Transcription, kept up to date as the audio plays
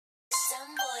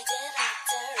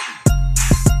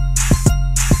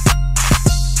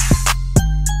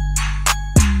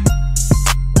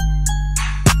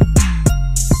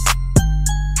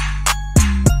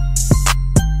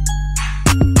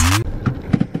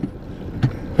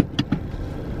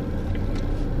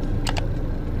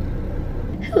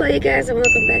you guys, and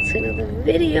welcome back to another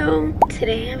video.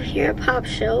 Today I'm here at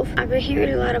Popshelf. I've been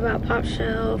hearing a lot about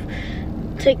Popshelf,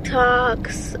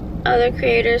 TikToks, other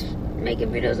creators making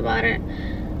videos about it.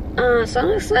 So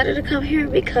I'm excited to come here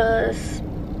because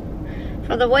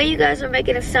from the way you guys are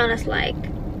making it sound, it's like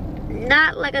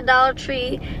not like a Dollar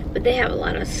Tree, but they have a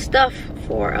lot of stuff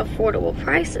for affordable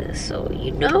prices. So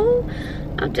you know,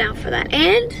 I'm down for that.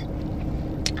 And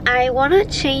I want to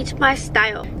change my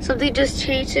style. Something just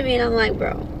changed to me and I'm like,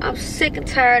 bro, I'm sick and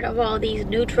tired of all these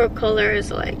neutral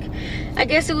colors. Like, I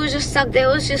guess it was just something, it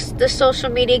was just the social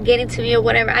media getting to me or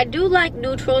whatever. I do like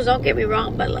neutrals, don't get me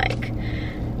wrong, but like,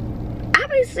 I've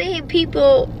been seeing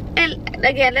people, and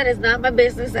again, that is not my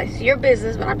business, that's your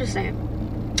business, but I'm just saying,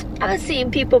 I've been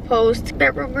seeing people post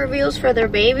bedroom reveals for their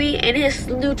baby and it's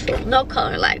neutral, no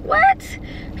color. Like, what?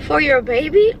 For your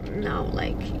baby? No,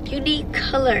 like, you need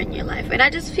color in your life. And I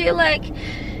just feel like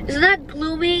it's not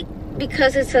gloomy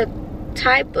because it's a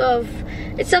type of,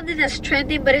 it's something that's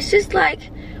trending, but it's just like,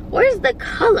 where's the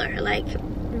color? Like,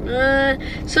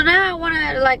 so now I want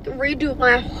to like redo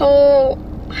my whole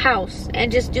house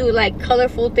and just do like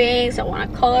colorful things. I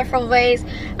want a colorful vase.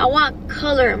 I want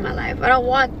color in my life. I don't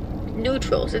want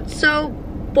neutrals. It's so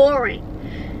boring.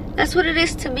 That's what it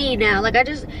is to me now. Like, it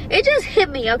just hit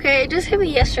me, okay? It just hit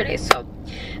me yesterday. So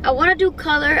I want to do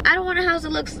color. I don't want a house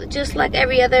that looks just like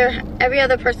every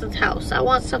other person's house. I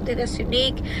want something that's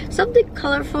unique, something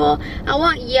colorful. I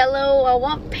want yellow, I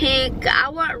want pink, I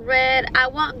want red, I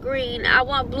want green, I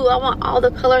want blue. I want all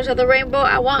the colors of the rainbow.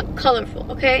 I want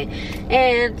colorful, okay?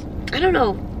 And I don't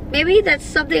know, maybe that's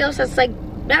something else that's like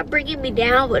not bringing me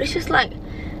down, but it's just like,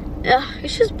 ugh,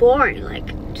 it's just boring.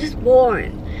 Like, just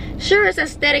boring. Sure, it's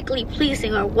aesthetically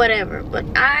pleasing or whatever, but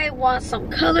I want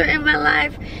some color in my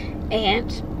life,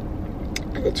 and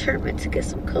I'm determined to get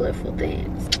some colorful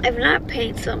things. I've not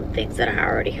painted some things that I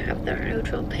already have that are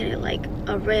neutral. Painted like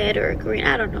a red or a green,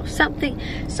 I don't know, something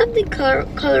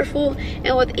colorful.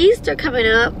 And with Easter coming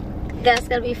up, that's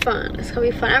gonna be fun. It's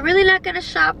gonna be fun. I'm really not gonna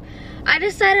shop. I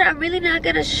decided I'm really not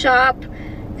gonna shop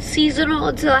seasonal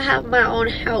until I have my own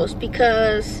house,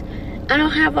 because I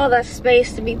don't have all that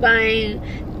space to be buying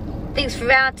things for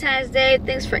Valentine's Day,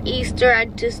 things for Easter. I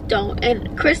just don't.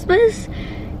 And Christmas,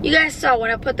 you guys saw when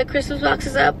I put the Christmas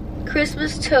boxes up,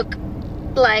 Christmas took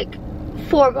like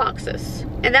 4 boxes.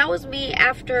 And that was me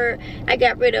after I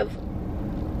got rid of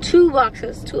 2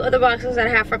 other boxes that I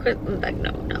have for Christmas. Like,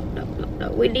 no.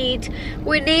 We need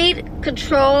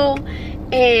control,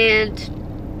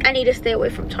 and I need to stay away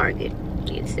from Target.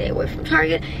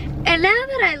 And now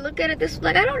that I look at it this,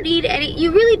 like, I don't need any,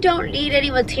 you really don't need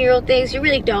any material things, you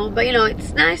really don't, but you know,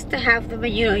 it's nice to have them,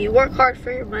 and you know, you work hard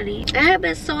for your money. I have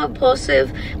been so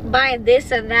impulsive buying this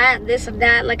and that and this and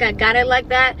that, like I got it like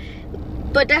that,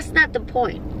 but that's not the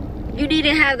point. You need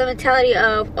to have the mentality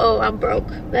of, oh, I'm broke.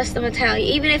 That's the mentality.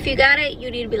 Even if you got it,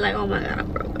 you need to be like, oh my god,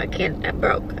 I'm broke. I'm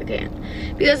broke. I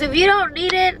can't. Because if you don't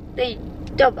need it, then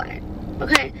don't buy it.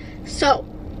 Okay? So,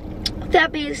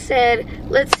 that being said,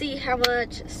 let's see how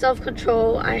much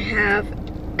self-control I have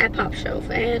at Popshelf.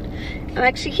 And I'm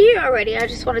actually here already. I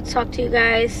just want to talk to you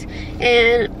guys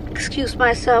and excuse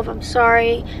myself. I'm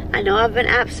sorry. I know I've been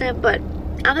absent, but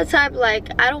I'm the type, like,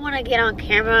 I don't want to get on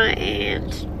camera and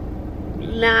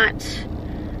not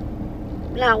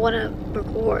want to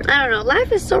record. I don't know.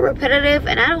 Life is so repetitive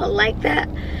and I don't like that.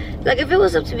 Like, if it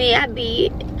was up to me, I'd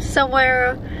be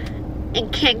somewhere in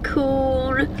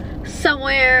Cancun,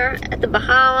 somewhere at the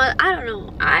Bahamas. I don't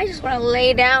know. I just want to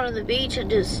lay down on the beach and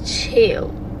just chill.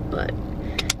 But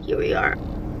here we are.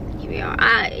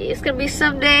 It's gonna be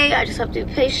someday. I just have to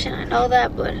be patient. I know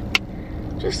that, but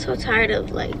I'm just so tired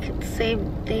of like the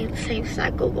same thing, the same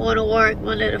cycle. Going to work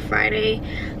Monday to Friday.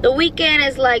 The weekend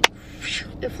is like,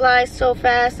 it flies so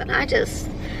fast, and I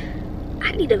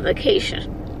need a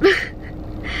vacation.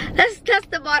 That's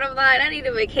the bottom line. I need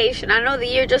a vacation. I know the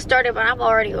year just started, but I'm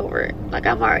already over it. Like,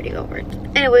 I'm already over it.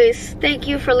 Anyways, thank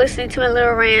you for listening to my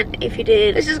little rant. If you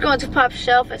did, let's just go into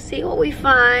Popshelf and see what we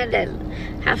find and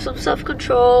have some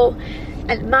self-control,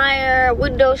 admire,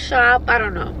 window shop. I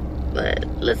don't know, but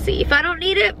let's see. If I don't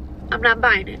need it, I'm not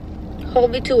buying it.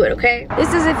 Hold me to it, okay?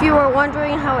 This is, if you were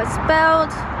wondering how it's spelled,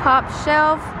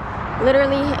 Popshelf.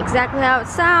 Literally exactly how it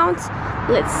sounds.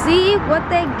 Let's see what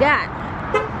they got.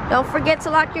 Don't forget to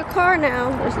lock your car now.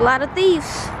 There's a lot of thieves.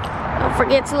 Don't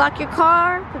forget to lock your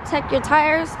car, protect your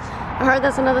tires. I heard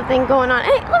that's another thing going on.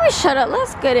 Hey, let me shut up.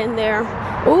 Let's get in there.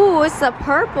 Ooh, it's a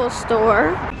purple store.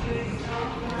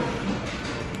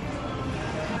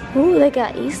 Ooh, they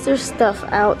got Easter stuff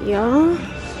out, y'all.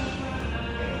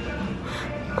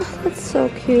 Oh, that's so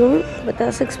cute. But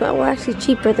that's expensive. Well, actually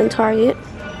cheaper than Target.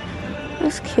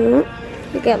 That's cute.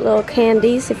 We got little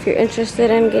candies if you're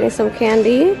interested in getting some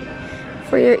candy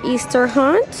for your Easter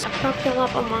hunt. I propped y'all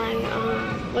up on my,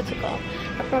 what's it called?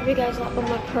 I propped you guys up on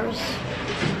my purse.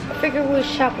 I figured we would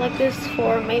shop like this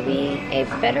for maybe a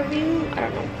better view. I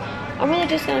don't know. I'm really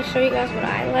just gonna show you guys what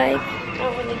I like.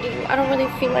 I don't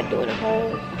really feel like doing a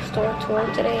whole store tour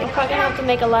today. I'm probably gonna have to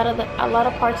make a lot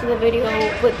of parts of the video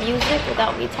with music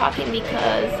without me talking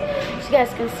because as you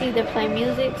guys can see they're playing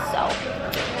music. So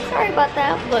sorry about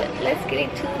that, but let's get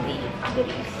into the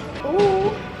goodies.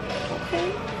 Ooh,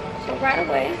 okay. So right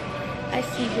away, I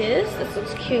see this. This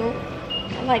looks cute.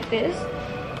 I like this.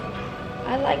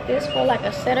 I like this for like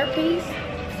a centerpiece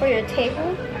for your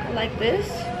table. I like this.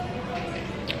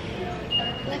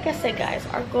 Like I said, guys,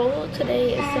 our goal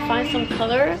today is to find some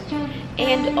color,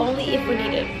 and only if we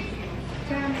need it.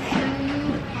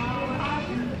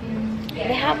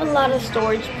 They have a lot of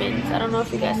storage bins. I don't know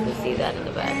if you guys can see that in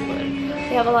the back, but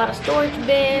they have a lot of storage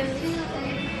bins,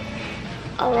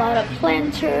 a lot of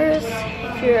planters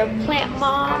if you're a plant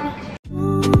mom.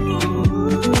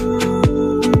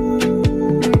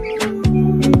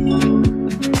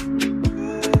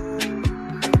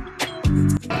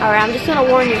 Alright, I'm just gonna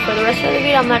warn you, for the rest of the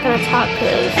video I'm not gonna talk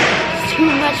because there's too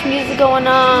much music going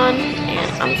on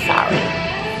and I'm sorry.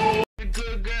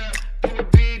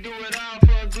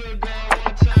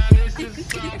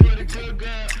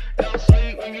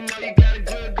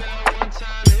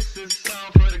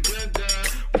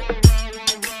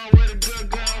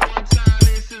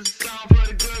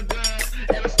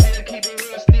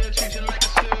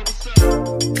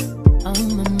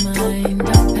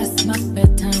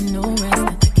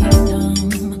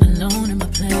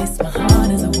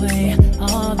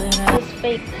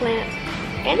 Plant,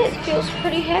 and it feels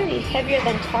pretty heavy, heavier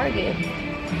than Target.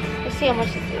 Let's see how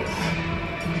much this is.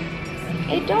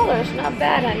 $8, not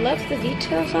bad. I love the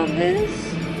details on this.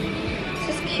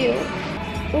 This is cute.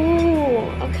 Ooh,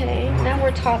 okay, now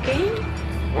we're talking.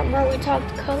 Remember we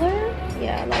talked color?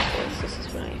 Yeah, I like this. This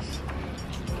is nice.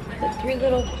 The 3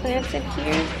 little plants in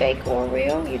here, fake or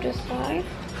real, you decide.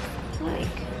 Like.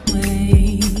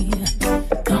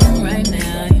 Come right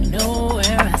now, you know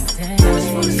where I stand. I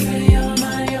just wanna say you're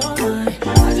my.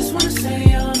 I just wanna say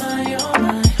you're my.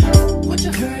 Would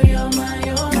you hurry, you're my.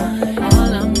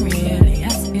 All I'm really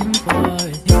asking for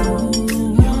is you.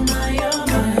 You're my.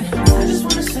 I just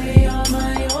wanna say you're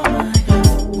my.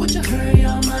 Would you hurry,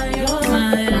 you're my.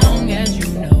 Long as you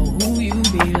know who you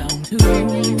belong to.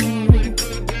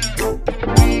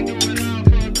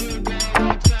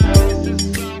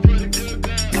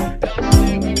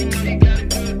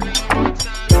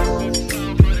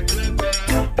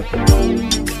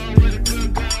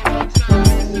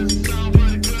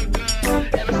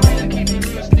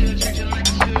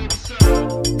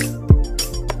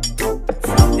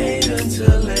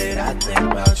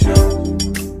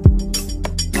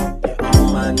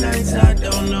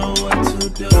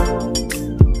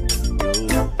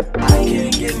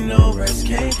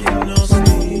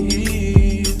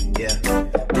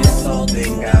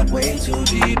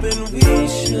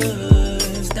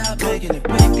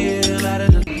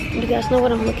 You guys know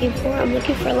what I'm looking for? I'm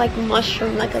looking for like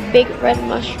mushroom, like a big red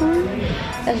mushroom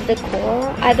as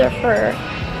decor, either for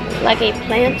like a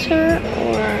planter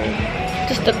or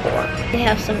just decor. They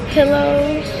have some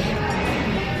pillows,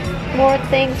 more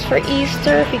things for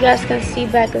Easter. If you guys can see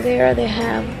back there, they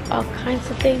have all kinds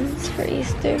of things for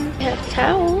Easter. They have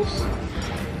towels.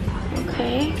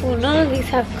 Okay, well none of these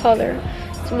have color.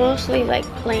 It's mostly like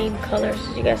plain colors.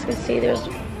 As you guys can see, there's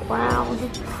brown,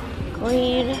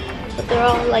 green, but they're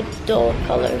all like dull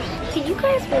colors. Can you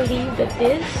guys believe that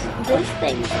this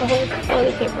thing, the whole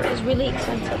toilet paper, is really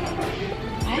expensive?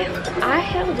 I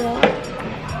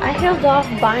held off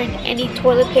buying any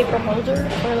toilet paper holder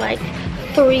for like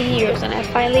 3 years, and I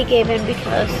finally gave in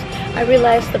because I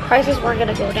realized the prices weren't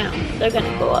gonna go down. They're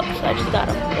gonna go up, so I just got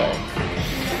them. But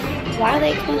why are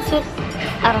they expensive?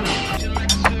 I don't know.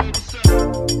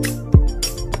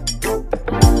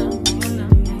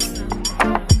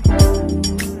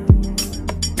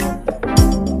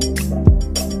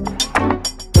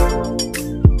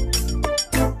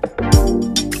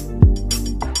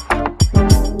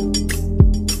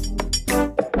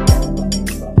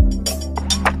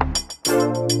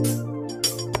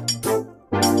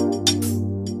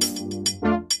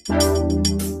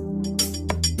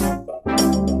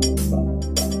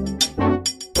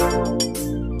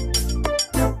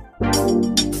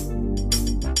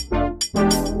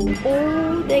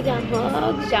 Oh, they got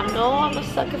mugs. Y'all know I'm a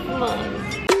sucker for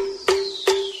mugs.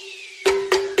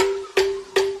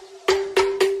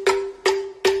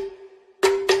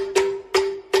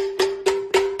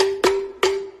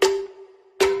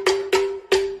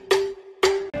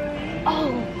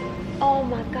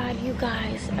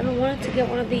 guys, I've been wanting to get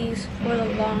one of these for the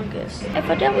longest. If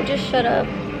Adele would just shut up.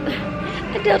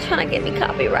 Adele trying to get me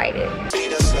copyrighted. Don't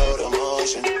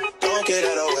get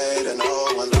out of way to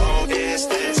no one long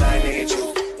distance. I need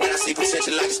you. When I see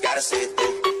potential, I just gotta see it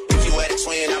through. If you had a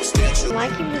twin, I'm still true.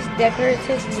 I'm liking this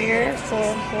decorative mirror for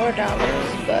 $4,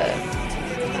 but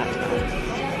I don't know.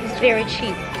 It's very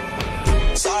cheap.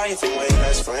 Sorry if I'm way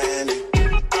less friendly.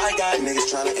 I got niggas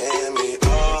trying to end me. Oh.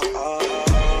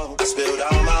 I spilled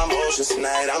all my emotions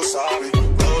tonight. I'm sorry.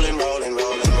 Rolling.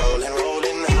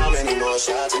 How many more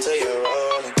shots until you're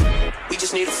rolling? We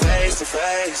just need a face to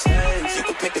face. You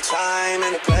could pick a time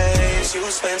and a place. You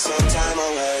will spend some time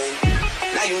away.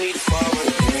 Now you need to forward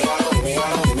and give me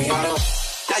all.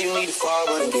 Now you need to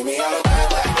forward and give me all.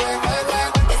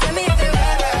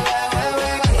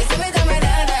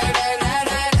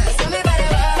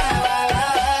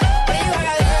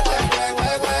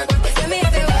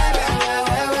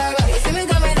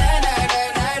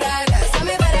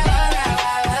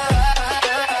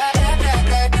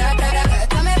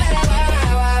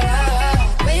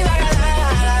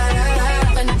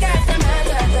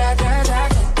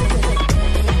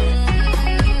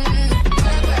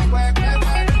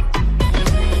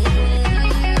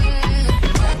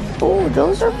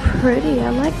 Those are pretty. I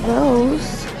like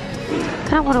those.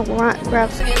 Kind of want to grab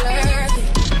some.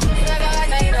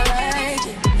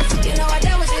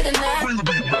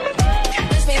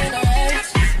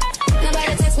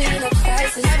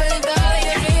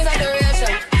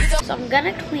 So I'm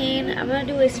gonna clean. I'm gonna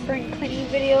do a spring cleaning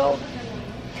video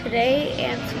today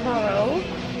and tomorrow.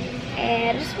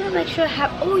 And I just want to make sure I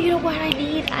have. Oh, you know what I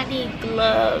need? I need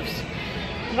gloves.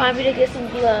 Remind me to get some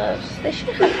gloves. They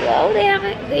should have gloves.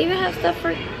 They even have stuff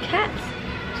for cats.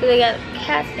 So they got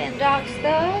cats and dog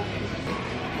stuff.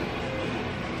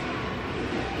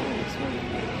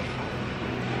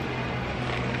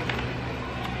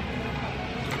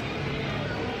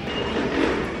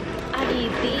 I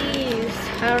need these.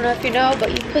 I don't know if you know,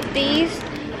 but you put these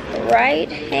right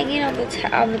hanging on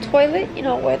the toilet. You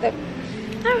know where the, I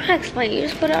don't know how to explain it. You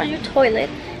just put it on your toilet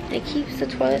and it keeps the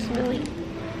toilet smelling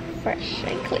fresh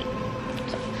and clean.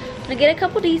 So I'm gonna get a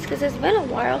couple of these because it's been a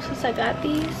while since I got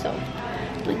these, so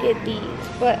I'm gonna get these.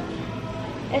 But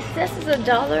it says it's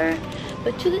 $1,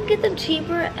 but you can get them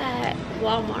cheaper at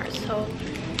Walmart. So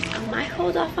I might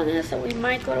hold off on this, or we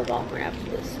might go to Walmart after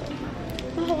this. So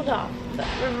I'll hold off, but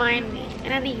remind me.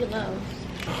 And I need gloves.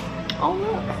 Oh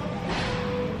look,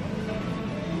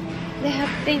 they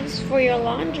have things for your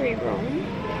laundry room.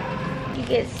 You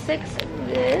get 6 of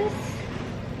this.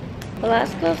 The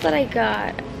last gloves that I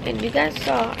got, and you guys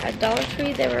saw at Dollar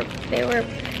Tree, they were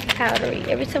powdery.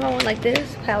 Every time I went like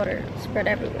this, powder spread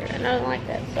everywhere, and I don't like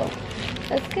that. So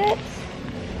let's get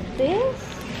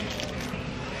this.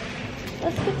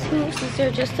 Let's get 2 since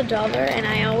they're just $1, and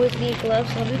I always need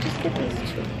gloves. So let me just get these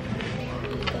 2.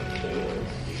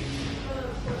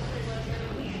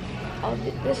 Oh,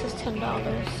 this is $10,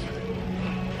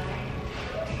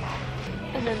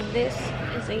 and then this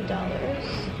is $8.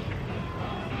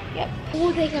 Yep.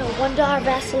 Oh, they got $1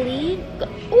 Vaseline.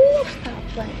 Oh, stop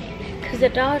playing. Because the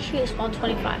Dollar Tree is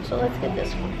 $1.25. So let's get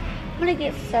this one. I'm gonna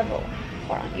get several.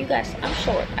 Hold on, you guys. I'm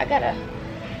short. I gotta.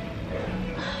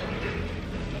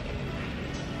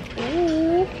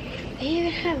 Ooh, they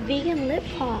even have vegan lip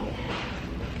balm.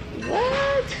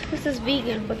 What? This is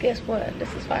vegan, but guess what?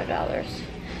 This is $5.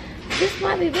 This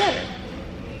might be better.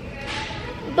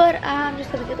 But I'm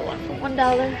just gonna get the one for $1.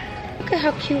 Look at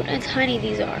how cute and tiny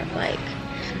these are. Like.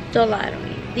 Don't lie to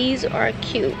me. These are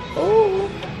cute. Oh,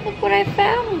 look what I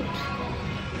found.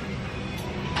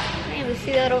 I didn't even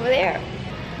see that over there.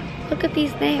 Look at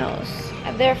these nails.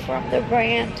 And they're from the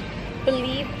brand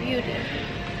Believe Beauty.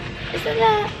 Isn't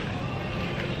that?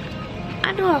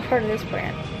 I know I've heard of this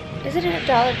brand. Is it at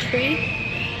Dollar Tree?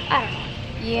 I don't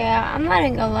know. Yeah, I'm not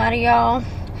even gonna lie to y'all.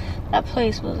 That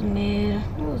place was mid.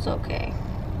 It was okay.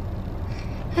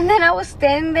 And then I was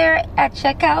standing there at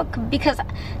checkout because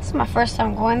this is my first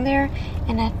time going there,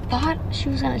 and I thought she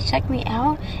was gonna check me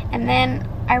out, and then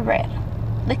I read.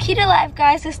 The key to life,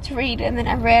 guys, is to read, and then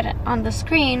I read on the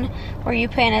screen where you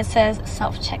pay and it says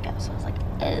self-checkout. So I was like,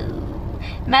 oh.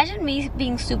 Imagine me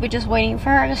being stupid just waiting for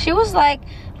her. She was like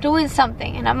doing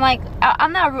something, and I'm like,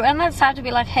 I'm not the type to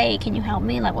be like, hey, can you help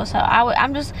me? Like, what's up?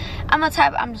 I'm the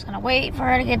type, I'm just gonna wait for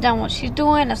her to get done what she's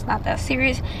doing. It's not that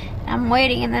serious. I'm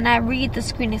waiting, and then I read the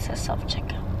screen. It says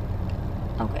self-checkout.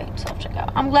 Okay,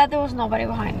 self-checkout. I'm glad there was nobody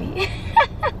behind me.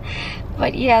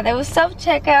 But yeah, there was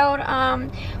self-checkout.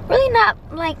 Really not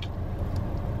like,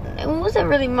 it wasn't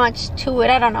really much to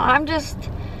it. I don't know.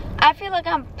 I feel like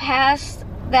I'm past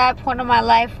that point of my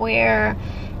life where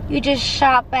you just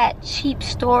shop at cheap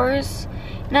stores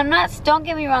And I'm not, don't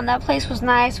get me wrong, that place was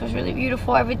nice, was really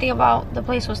beautiful, everything about the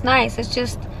place was nice. It's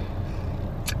just,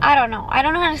 I don't know how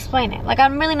to explain it. Like,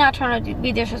 I'm really not trying to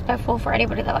be disrespectful for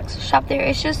anybody that likes to shop there.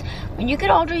 It's just, when you get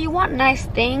older, you want nice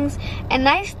things, and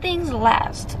nice things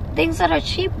last. Things that are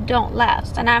cheap don't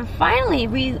last. And I'm finally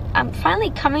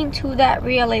coming to that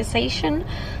realization.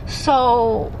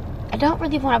 So I don't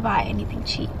really want to buy anything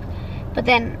cheap, but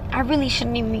then I really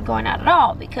shouldn't even be going out at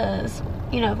all, because,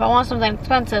 you know, if I want something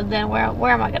expensive, then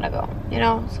where am I gonna go, you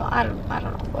know? So I don't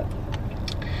know, but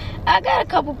I got a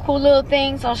couple cool little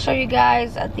things I'll show you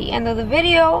guys at the end of the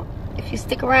video if you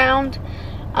stick around.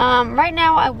 Right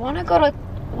now I want to go to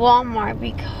Walmart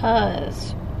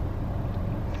because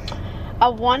I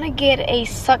want to get a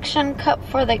suction cup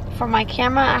for my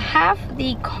camera. I have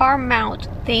the car mount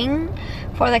thing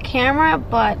for the camera,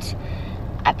 but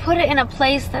I put it in a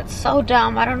place that's so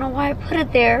dumb. I don't know why I put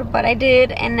it there, but I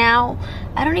did, and now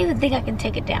I don't even think I can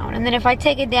take it down. And then if I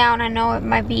take it down, I know it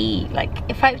might be like,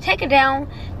 if I take it down,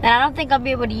 then I don't think I'll be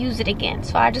able to use it again.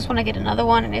 So I just want to get another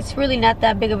one, and it's really not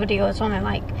that big of a deal. It's only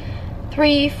like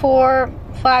 $3, $4,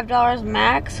 $5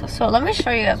 max. So let me show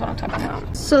you guys what I'm talking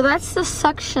about. So that's the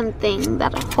suction thing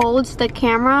that holds the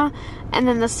camera, and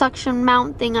then the suction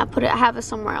mount thing, I have it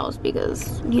somewhere else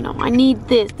because, you know, I need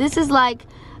this. This is like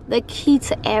the key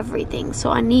to everything, so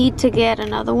I need to get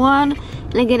another one.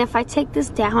 And again, if I take this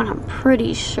down, I'm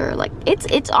pretty sure, like,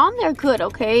 it's on there good,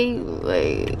 okay?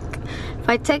 Like, if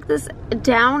I take this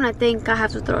down, I think I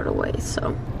have to throw it away.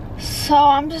 So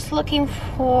I'm just looking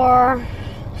for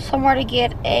somewhere to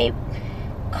get a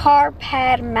car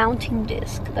pad mounting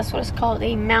disc. That's what it's called,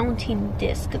 a mounting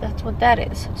disc. That's what that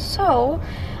is. So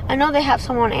I know they have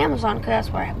some on Amazon because that's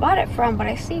where I bought it from, but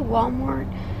I see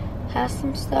Walmart has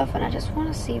some stuff, and I just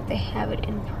want to see if they have it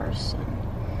in person.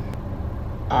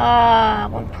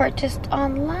 When purchased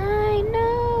online,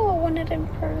 no, I want it in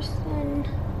person.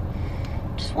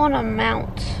 Just want to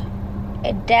mount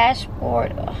a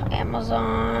dashboard.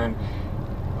 Amazon,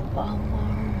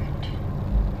 Walmart,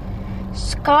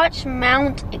 Scotch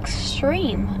Mount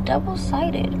Extreme,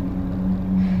 double-sided.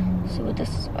 See what this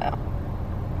is about.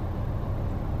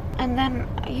 And then,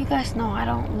 you guys know I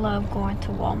don't love going to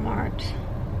Walmart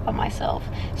by myself,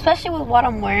 especially with what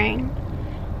I'm wearing.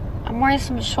 I'm wearing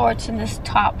some shorts and this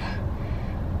top.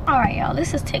 Alright, y'all,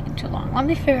 this is taking too long. Let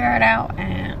me figure it out,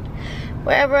 and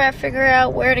wherever I figure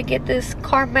out where to get this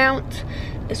car mount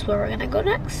is where we're gonna go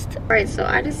next. Alright, so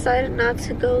I decided not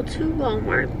to go to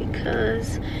Walmart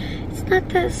because it's not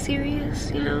that serious,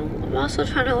 you know. I'm also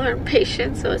trying to learn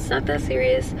patience, so it's not that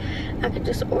serious. I can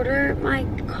just order my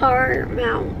car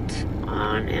mount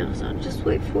on Amazon. Just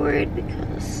wait for it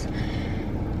because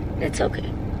it's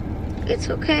okay. It's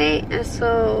okay. And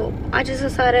so I just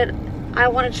decided I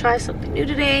want to try something new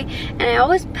today. And I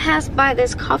always pass by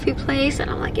this coffee place, and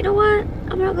I'm like, you know what?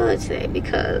 I'm gonna go there today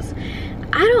because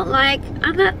I don't like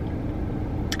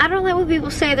when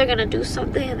people say they're gonna do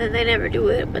something and then they never do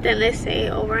it, but then they say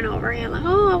over and over again, like,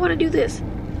 oh, I want to do this.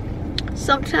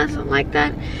 Sometimes I'm like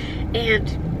that, and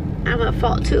I'm at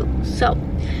fault too. So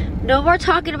no more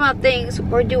talking about things,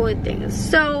 we're doing things.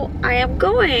 So I am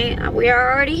going, we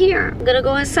are already here. I'm gonna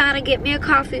go inside and get me a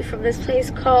coffee from this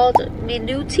place called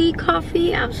Minuti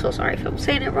Coffee. I'm so sorry if I'm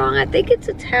saying it wrong. I think it's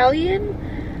Italian.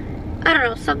 I don't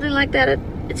know, something like that.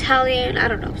 Italian, I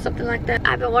don't know, something like that.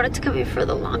 I've been wanting to come here for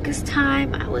the longest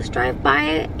time. I always drive by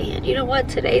it, and you know what?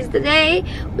 Today's the day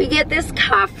we get this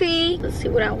coffee. Let's see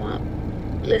what I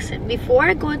want. Listen, before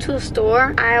I go into a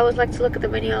store, I always like to look at the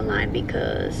menu online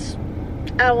because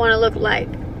I don't want to look like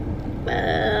and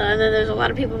then there's a lot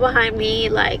of people behind me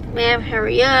like, ma'am,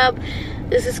 hurry up,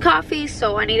 this is coffee,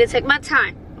 so I need to take my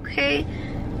time, okay?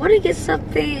 I want to get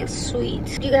something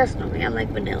sweet. You guys know me, I like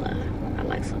vanilla. I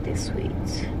like something sweet.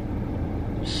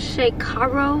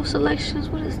 Shakaro Selections,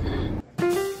 what is that?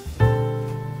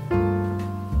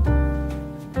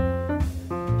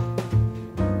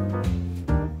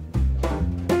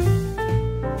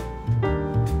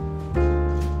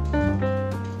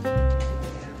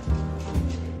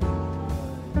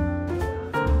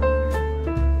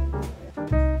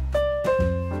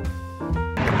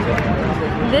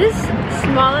 This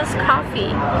smallest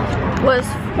coffee was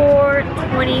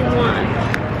 $4.21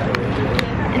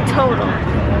 in total.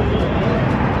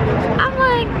 I'm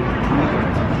like,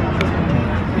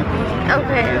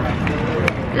 okay.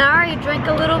 And I already drank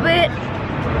a little bit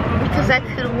because I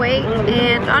couldn't wait,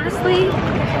 and honestly,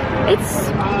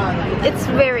 it's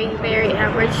very, very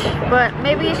average. But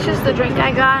maybe it's just the drink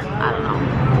I got. I don't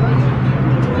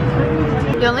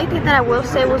know. The only thing that I will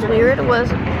say was weird was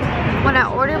when I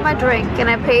ordered my drink and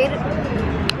I paid,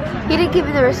 he didn't give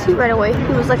me the receipt right away.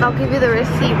 He was like, I'll give you the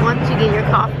receipt once you get your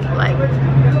coffee. Like,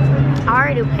 I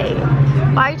already paid.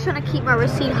 Why are you trying to keep my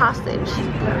receipt hostage?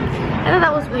 I thought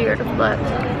that was weird, but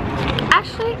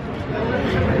actually,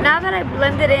 now that I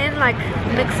blend it in, like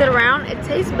mix it around, it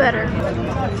tastes better.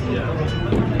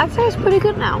 I'd say it's pretty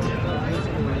good now.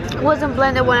 It wasn't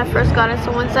blended when I first got it,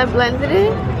 so once I blended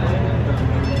it,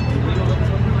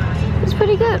 it's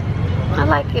pretty good. I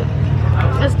like it.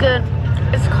 It's good.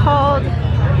 It's called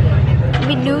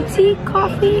Minuti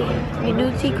coffee.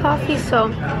 Minuti coffee. So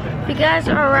if you guys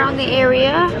are around the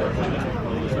area,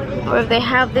 or if they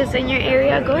have this in your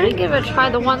area, go ahead and give it a try.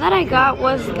 The one that I got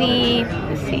was the,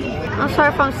 let's see, I'm sorry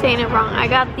if I'm saying it wrong. I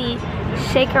got the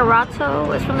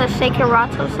Shakerato. It's from the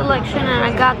Shakerato selection, and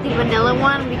I got the vanilla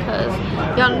one because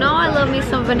y'all know I love me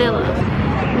some vanilla.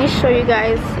 Let me show you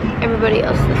guys everybody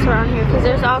else that's around here, because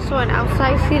there's also an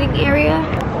outside seating area.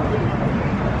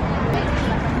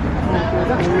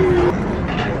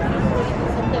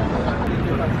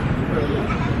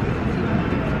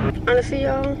 Honestly,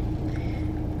 y'all,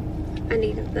 I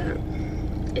needed that.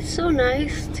 It's so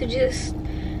nice to just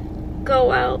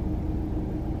go out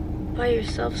by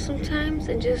yourself sometimes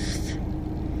and just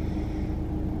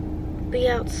be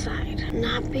outside,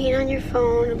 not being on your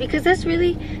phone, because that's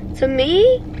really, to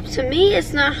me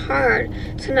it's not hard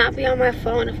to not be on my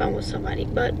phone if I'm with somebody.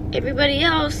 But everybody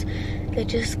else, they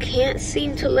just can't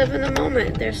seem to live in the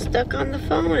moment. They're stuck on the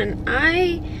phone, and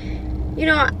I'm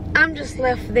just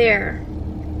left there,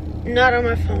 not on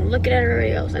my phone, looking at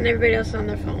everybody else, and everybody else on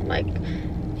their phone. Like,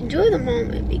 enjoy the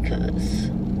moment, because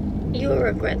you'll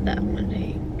regret that one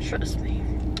day, trust me.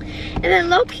 And then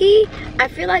low-key, I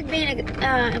feel like being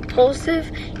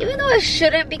impulsive, even though I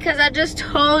shouldn't, because I just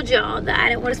told y'all that I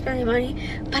didn't want to spend any money.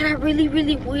 But I really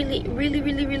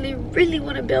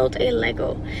want to build a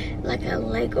Lego, like a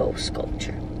Lego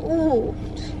sculpture. Ooh,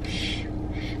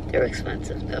 they're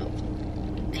expensive though.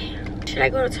 Damn. Should I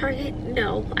go to Target?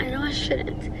 No, I know I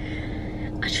shouldn't.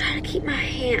 I try to keep my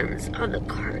hands on the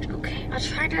cart, okay? I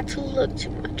try not to look too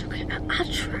much, okay? I'll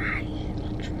try.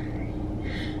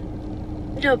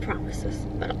 No promises,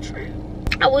 but I'll try.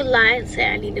 I would lie and say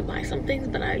I need to buy some things,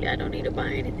 but I don't need to buy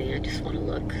anything. I just want to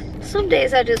look. Some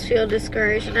days I just feel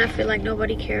discouraged, and I feel like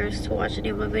nobody cares to watch any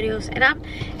of my videos. And I'm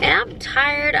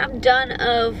tired. I'm done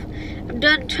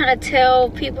trying to tell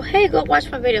people, hey, go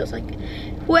watch my videos. Like,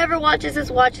 whoever watches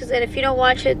this watches it. If you don't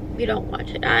watch it, you don't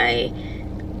watch it. I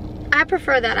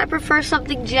prefer that. I prefer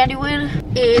something genuine.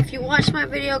 If you watch my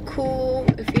video, cool.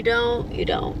 If you don't, you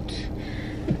don't.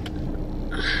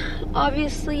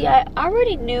 Obviously, I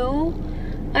already knew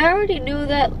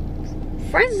that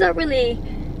friends don't really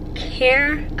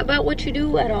care about what you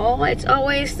do at all. It's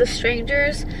always the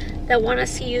strangers that want to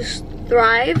see you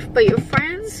thrive. But your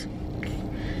friends,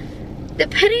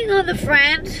 depending on the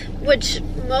friend, which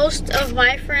most of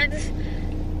my friends,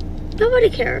 nobody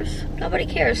cares. Nobody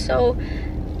cares. So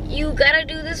you gotta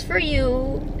do this for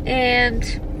you. And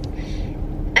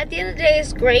at the end of the day,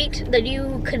 it's great that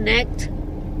you connect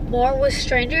more with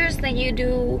strangers than you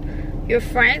do your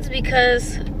friends,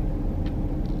 because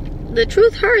the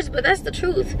truth hurts, but that's the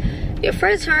truth. Your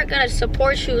friends aren't gonna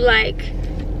support you like,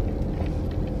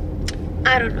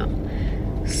 I don't know,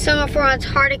 someone from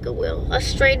Antarctica will. A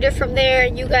stranger from there,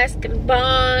 and you guys can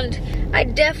bond. I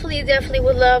definitely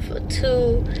would love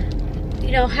to,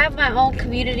 have my own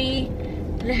community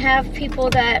and have people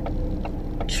that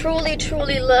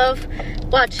truly love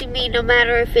watching me, no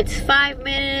matter if it's 5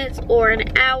 minutes or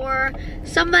an hour.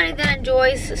 Somebody that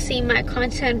enjoys seeing my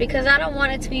content, because I don't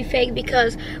want it to be fake.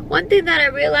 Because one thing that I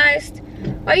realized,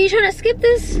 are you trying to skip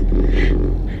this?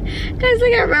 Guys,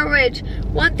 look at Real Rich.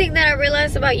 One thing that I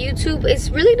realized about YouTube, it's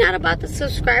really not about the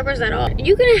subscribers at all.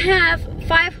 You can have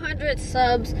 500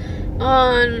 subs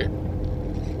on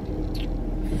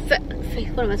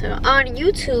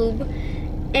YouTube,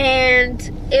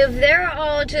 and if they're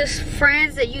all just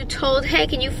friends that you told, hey,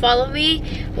 can you follow me?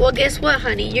 Well, guess what,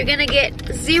 honey? You're gonna get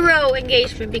 0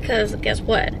 engagement, because guess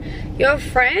what? Your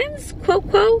friends,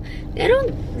 quote, they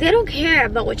don't care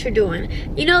about what you're doing.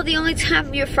 The only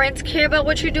time your friends care about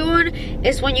what you're doing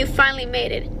is when you finally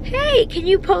made it. Hey, can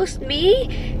you post me?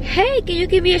 Hey, can you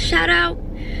give me a shout out?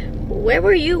 Where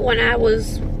were you when I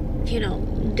was,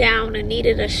 down and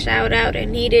needed a shout out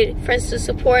and needed friends to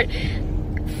support?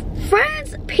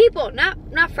 Friends, people, not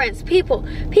friends, people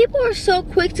are so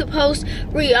quick to post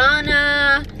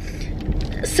Rihanna,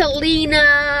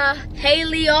 Selena,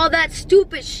 Haley, all that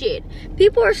stupid shit.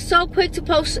 People are so quick to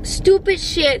post stupid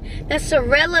shit that's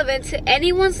irrelevant to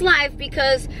anyone's life,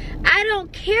 because I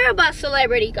don't care about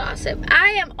celebrity gossip.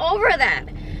 I am over that.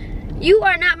 You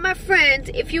are not my friends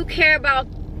if you care about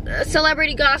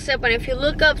celebrity gossip, and if you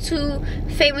look up to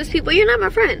famous people, you're not my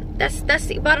friend. That's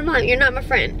the bottom line. You're not my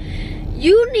friend.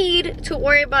 You need to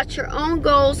worry about your own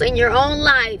goals and your own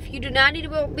life. You do not need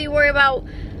to be worried about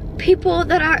people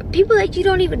that you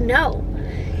don't even know.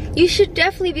 You should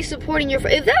definitely be supporting your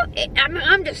friend.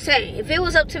 I'm just saying, if it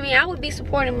was up to me, I would be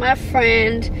supporting my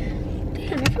friend.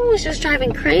 Damn, everyone was just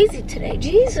driving crazy today.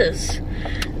 Jesus.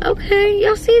 Okay,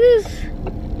 y'all see this?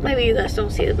 Maybe you guys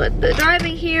don't see it, but the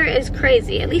driving here is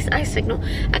crazy. At least I signal.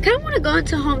 I kind of want to go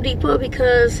into Home Depot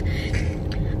because,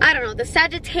 I don't know, the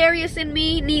Sagittarius in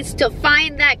me needs to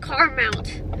find that car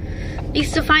mount.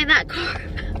 Needs to find that car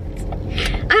mount.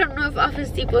 I don't know if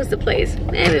Office Depot is the place.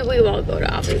 Maybe we won't go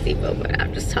to Office Depot, but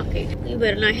I'm just talking. You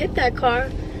better not hit that car.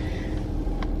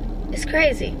 It's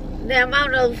crazy. The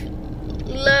amount of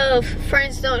love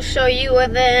friends don't show you,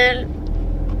 and then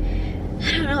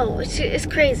I don't know, it's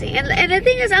crazy. And the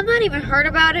thing is, I'm not even hurt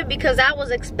about it because I was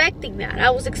expecting that.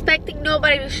 I was expecting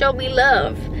nobody to show me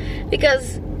love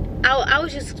because I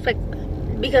was just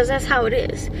expecting, because that's how it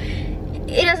is.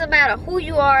 It doesn't matter who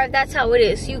you are, that's how it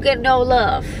is. You get no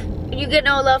love. You get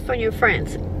no love from your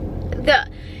friends.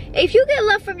 If you get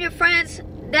love from your friends,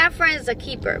 that friend's a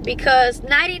keeper, because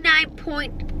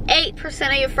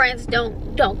 99.8% of your friends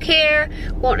don't care,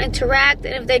 won't interact,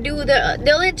 and if they do,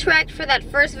 they'll interact for that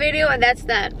first video, and that's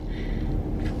that.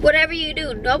 Whatever you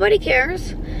do, nobody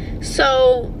cares.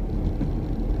 So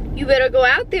you better go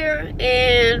out there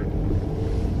and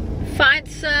find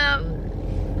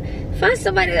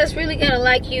somebody that's really gonna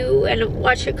like you and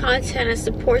watch your content and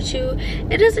support you.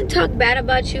 It doesn't talk bad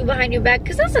about you behind your back,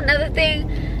 because that's another thing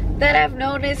that I've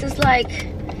noticed is like,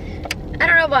 I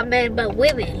don't know about men, but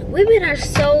women are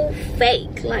so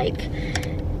fake, like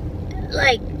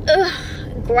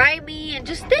grimy, and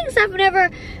just things I've never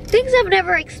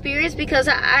experienced, because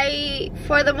I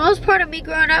for the most part of me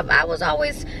growing up, I was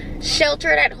always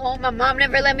sheltered at home. My mom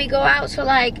never let me go out, so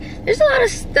like there's a lot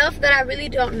of stuff that I really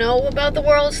don't know about the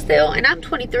world still, and I'm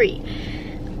 23,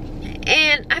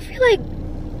 and I feel like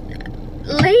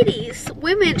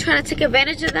women try to take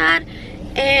advantage of that,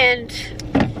 and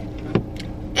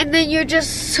then you're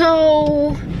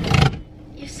so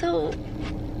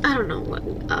I don't know what,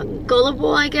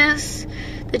 gullible, I guess,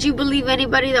 that you believe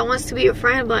anybody that wants to be your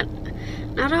friend, but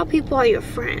not all people are your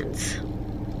friends.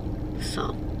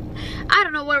 So I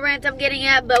don't know what rant I'm getting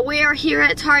at, but we are here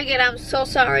at Target. I'm so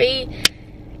sorry.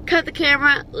 Cut the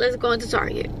camera. Let's go into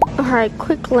Target. Alright,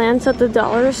 quick glance at the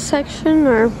dollar section,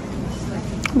 or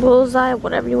bullseye,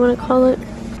 whatever you want to call it.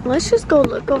 Let's just go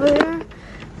look over there.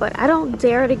 But I don't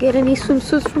dare to get any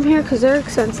swimsuits from here because they're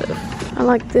expensive. I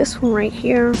like this one right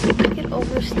here. I get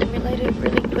overstimulated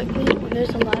really quickly when there's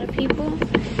a lot of people.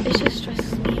 It just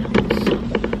stresses me out. So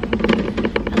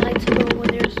I like to go when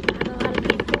there's not a lot of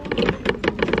people,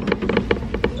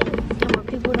 and where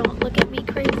people don't look at me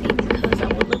crazy, because I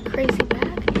will look crazy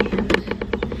back, and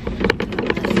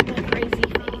that's my crazy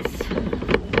face.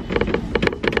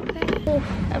 Okay. Oh,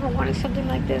 I've been wanting something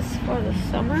like this for the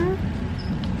summer.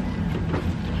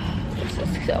 This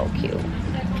is so cute.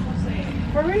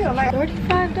 For real, like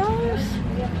 $35?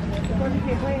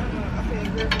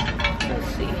 Let's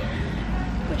see.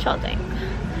 What y'all think?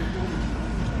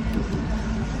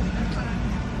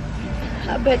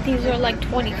 I bet these are like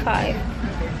 $25.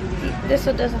 This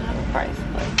one doesn't have a price,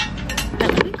 but now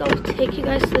let me go take you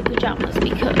guys to the pajamas,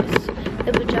 because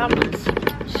the pajamas,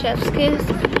 chef's kiss.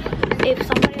 If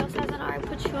somebody else hasn't already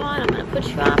put you on, I'm gonna put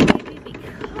you on, baby,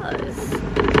 because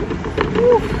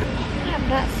I have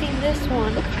not seen this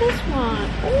one. Look at this one.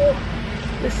 Ooh.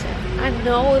 Listen, I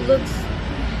know it looks,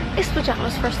 it's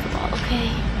pajamas first of all,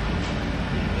 okay?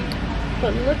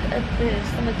 But look at this,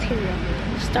 the material.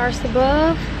 Stars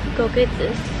above, go get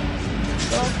this.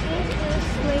 Go get this,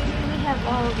 lady. We have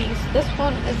all of these. This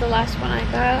one is the last one I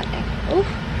got. And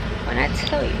when I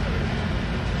tell you,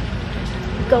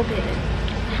 go get it.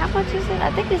 How much is it? I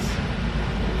think it's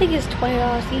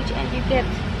 $20 each, and you get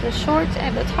the shorts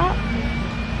and the top.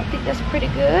 I think that's pretty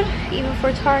good, even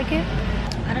for Target.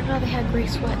 I don't know, they had gray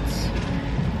sweats.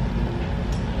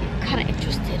 Kind of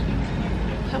interested.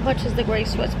 How much is the gray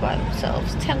sweats by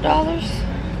themselves? $10?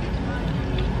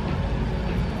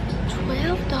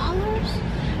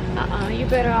 $12? You're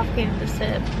better off getting the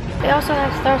set. They also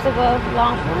have Stars Above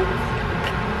long ones.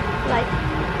 Like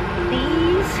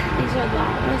these. These are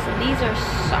long ones, and these are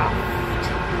soft.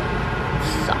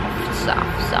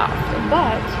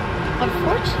 But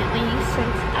unfortunately,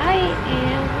 since I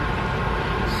am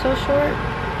so short,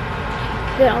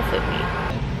 they don't fit me.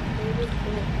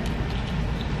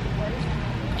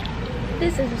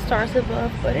 This is a Stars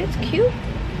Above, but it's cute.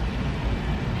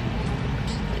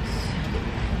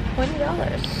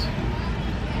 $20.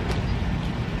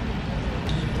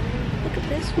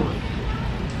 this one?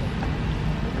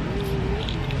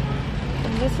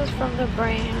 And this is from the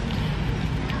brand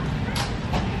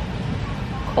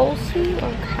Colsey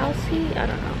or Calcy, I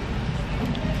don't know.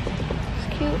 It's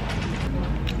cute.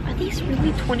 Are these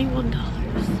really $21?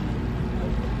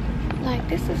 Like,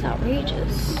 this is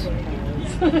outrageous.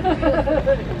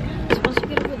 Once you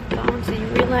get with thongs and you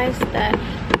realize that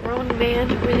grown man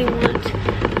really want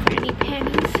any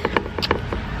panties,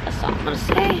 that's all I'm gonna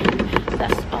say.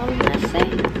 That's all I'm gonna say.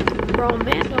 Grown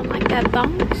men don't like that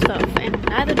thong stuff, and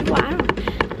neither do I. I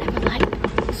never liked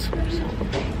thongs. So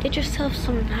get yourself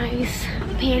some nice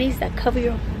panties that cover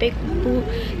your big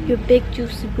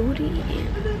juicy booty,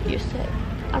 and you're set.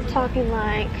 I'm talking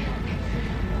like,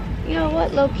 you know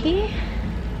what, low key?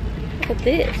 Look at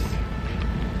this.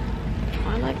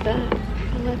 I like that.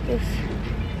 I like this.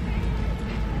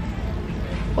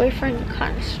 Boyfriend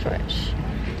cotton stretch.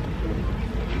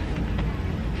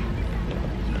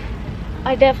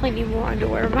 I definitely need more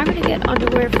underwear. Remind me to get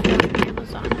underwear from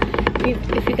Amazon.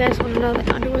 If you guys want to know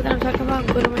the underwear that I'm talking about,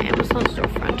 go to my Amazon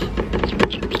storefront.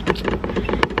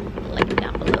 Link it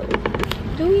down below.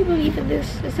 Do we believe in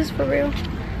this? Is this for real?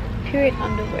 Period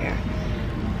underwear.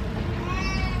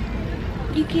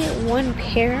 You get one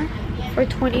pair for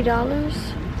 $20?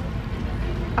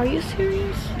 Are you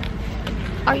serious?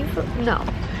 Are you for no?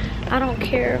 I don't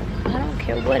care. I don't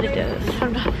care what it is.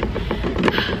 I'm not.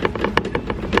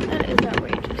 That is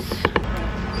outrageous.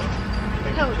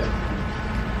 Hold up.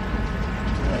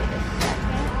 Wait a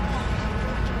second.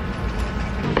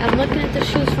 I'm looking at the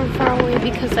shoes from far away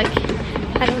because I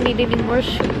don't need any more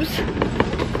shoes.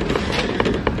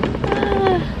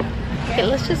 Okay,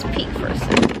 let's just peek for a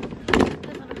second.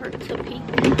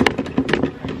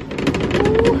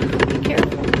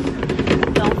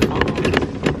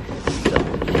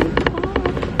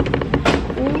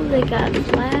 They got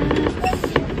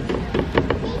flats.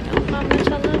 Don't know how much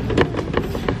I love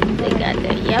this. They got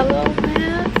the yellow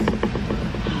mats.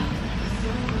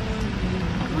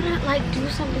 I want to like do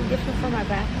something different for my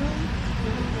bathroom.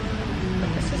 But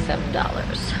this is $7.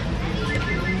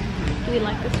 Do you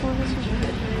like this one? This one's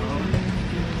good.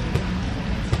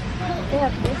 They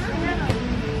have this one.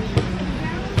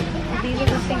 These are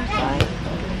the same size.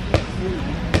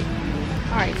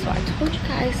 Alright, so I told you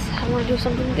guys I want to do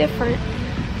something different.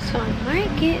 So I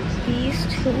might get these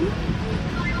two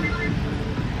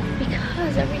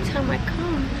because every time I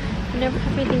come, I never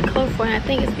have anything colorful, and I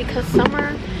think it's because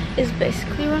summer is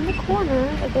basically around the corner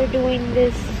that they're doing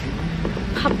this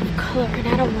pop of color, and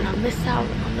I don't want to miss out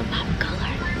on the pop of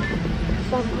color.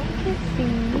 So I might get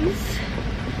these.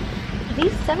 Are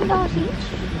these $7 each?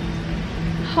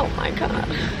 Oh my god.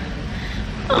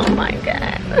 Oh my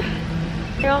god.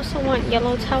 I also want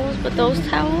yellow towels, but those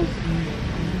towels,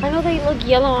 I know they look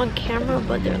yellow on camera,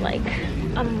 but they're like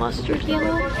a mustard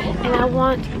yellow, and I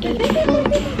want a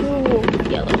true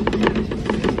yellow.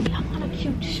 I want a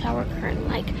cute shower curtain,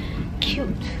 like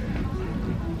cute.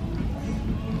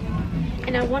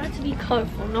 And I want it to be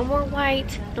colorful. No more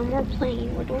white, no more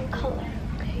plain. We're doing color,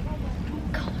 okay?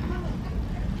 Color.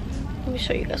 Let me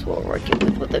show you guys what we're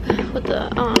working with the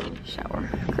shower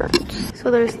curtains.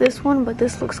 So there's this one, but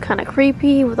this looks kind of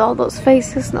creepy with all those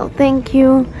faces. No, thank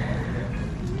you.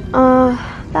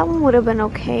 That one would have been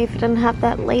okay if it didn't have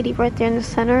that lady right there in the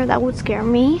center. That would scare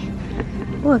me.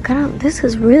 Look, this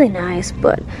is really nice,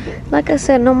 but like I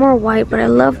said, no more white, but I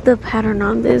love the pattern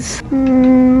on this.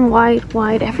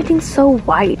 White, everything's so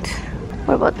white.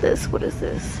 What about this? What is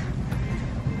this?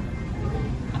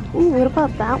 Ooh, what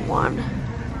about that one?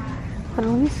 Hold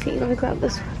on, let me see. Let me grab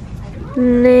this one.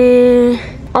 Nah.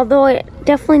 Although it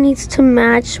definitely needs to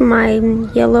match my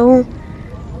yellow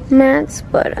mats,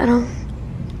 but I don't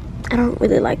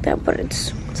really like that, but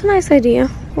it's a nice idea.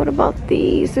 What about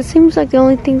these? It seems like the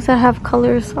only things that have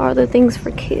colors are the things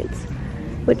for kids,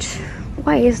 which,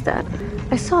 why is that?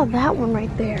 I saw that one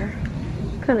right there.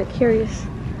 Kind of curious.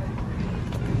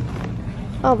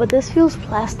 Oh, but this feels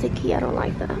plasticky. I don't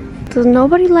like that. Does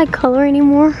nobody like color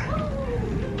anymore?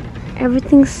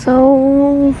 Everything's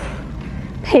so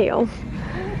pale.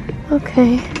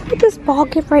 Okay, look at this ball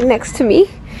get right next to me.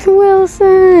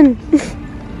 Wilson.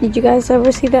 Did you guys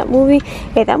ever see that movie?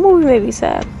 Hey, that movie made me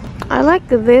sad. I like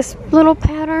this little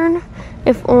pattern.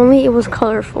 If only it was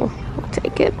colorful. I'll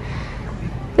take it.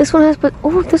 This one has, but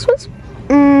oh, this one's,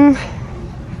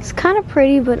 it's kind of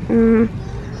pretty, but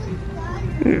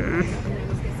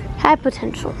had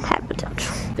potential.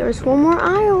 There's one more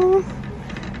aisle.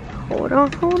 Hold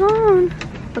on.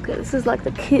 Okay, this is like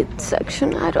the kid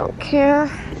section. I don't care.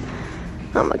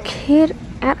 I'm a kid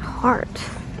at heart.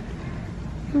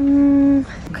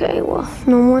 Okay, well,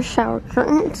 no more shower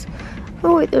curtains.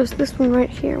 Oh wait, there's this one right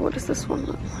here. What does this one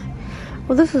look like?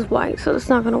 Well, this is white, so it's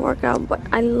not gonna work out, but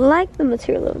I like the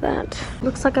material of that.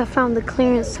 Looks like I found the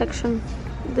clearance section.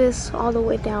 This all the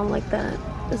way down like that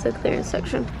is the clearance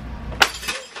section.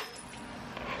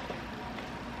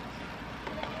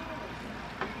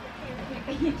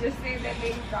 You just see that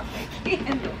lady drop that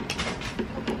candle.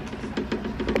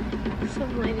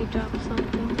 Some lady dropped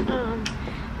something.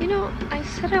 You know, I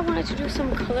said I wanted to do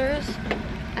some colors.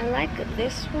 I like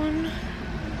this one.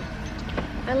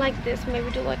 I like this.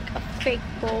 Maybe do like a fake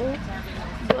bowl.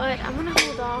 But I'm gonna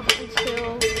hold off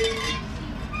until.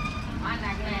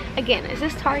 Again, is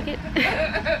this Target?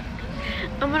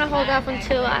 I'm gonna hold off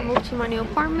until I move to my new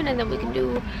apartment, and then we can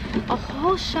do a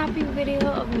whole shopping video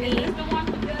of me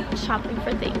shopping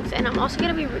for things. And I'm also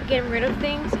gonna be getting rid of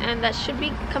things, and that should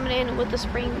be coming in with the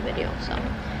spring video. So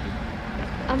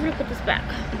I'm gonna put this back.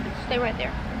 Stay right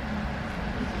there.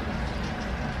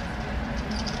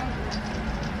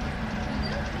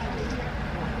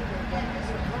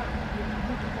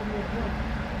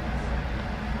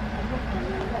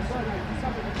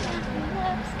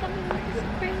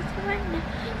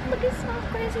 Looking so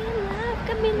crazy in love.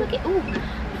 Got me looking. Ooh, I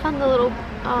found the little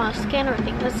scanner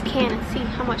thing. Let's scan and see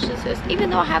how much this is. Even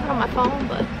though I have it on my phone,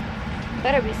 but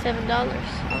better be $7.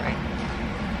 All right,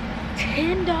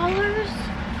 $10.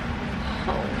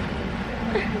 Oh.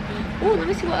 Ooh, let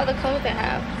me see what other colors they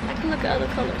have. I can look at other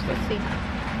colors. Let's see.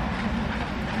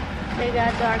 They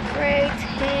got dark gray,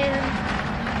 tan,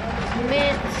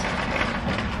 mint,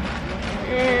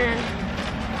 and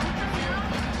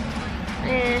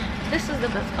this is the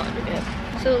best color to get.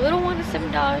 So the little one is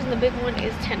 $7 and the big one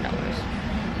is $10.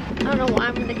 I don't know why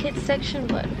I'm in the kids section,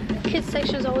 but kids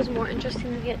section is always more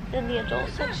interesting to get than the adult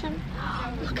section.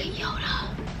 Look at Yoda.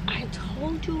 I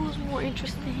told you it was more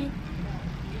interesting.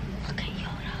 Look at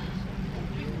Yoda.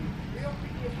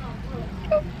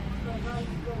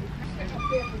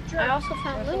 I also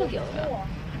found little Yoda.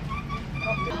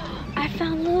 I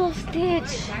found little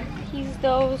Stitch. He's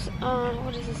those,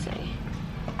 what does it say?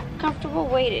 Comfortable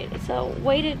weighted. It's a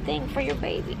weighted thing for your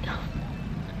baby.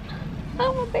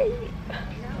 I'm a baby.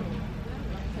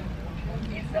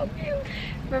 He's so cute.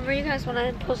 Remember you guys when I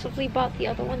impulsively bought the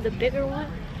other one, the bigger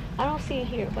one? I don't see it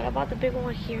here, but I bought the bigger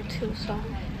one here too, so.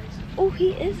 Oh,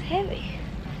 he is heavy.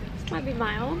 This might be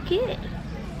my own kid.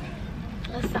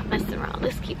 Let's stop messing around.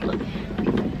 Let's keep looking.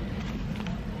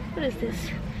 What is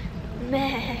this?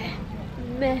 Meh.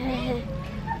 Meh.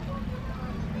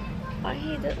 Why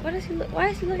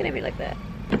is he looking at me like that?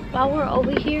 While we're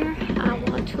over here, I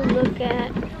want to look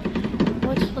at the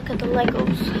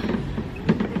Legos.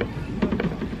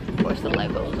 Where's the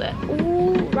Legos at?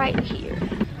 Ooh, right here.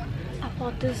 I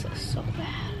want this so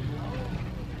bad.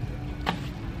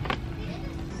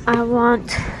 I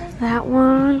want that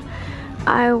one.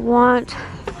 I want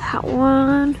that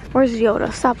one. Where's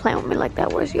Yoda? Stop playing with me like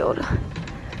that. Where's Yoda?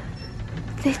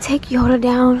 They take Yoda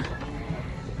down.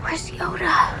 Where's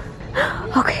Yoda?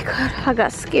 Okay, good. I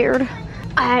got scared.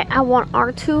 I want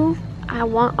R2. I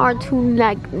want R2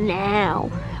 like now.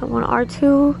 I want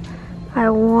R2. I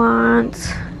want...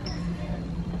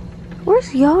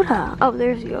 Where's Yoda? Oh,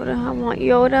 there's Yoda. I want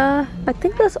Yoda. I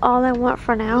think that's all I want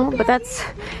for now, but that's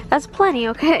plenty,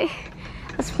 okay?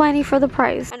 That's plenty for the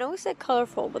price. I know we said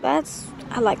colorful, but I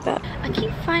like that. I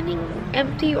keep finding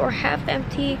empty or half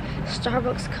empty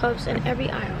Starbucks cups in every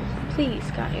aisle. Please,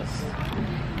 guys.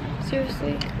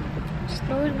 Seriously, just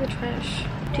throw it in the trash.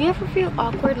 Do you ever feel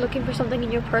awkward looking for something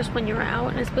in your purse when you're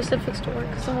out in a specific store?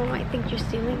 Because someone might think you're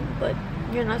stealing, but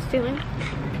you're not stealing.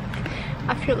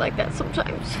 I feel like that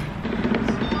sometimes.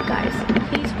 Guys,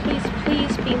 please, please,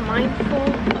 please be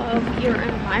mindful of your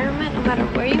environment. No matter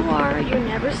where you are, you're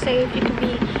never safe. You can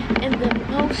be in the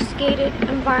most gated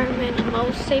environment,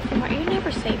 most safe environment. You're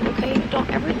never safe, okay? Don't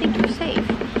ever think you're safe.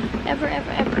 Ever,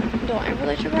 ever, ever. Don't ever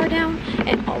let your guard down,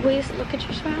 and always look at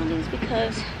your surroundings,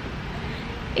 because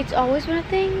it's always been a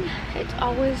thing. It's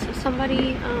always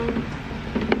somebody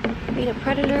being a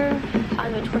predator,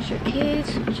 either towards your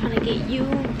kids, trying to get you.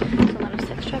 There's a lot of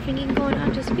sex trafficking going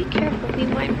on. Just be careful, be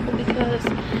mindful, because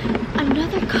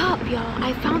another cup, y'all.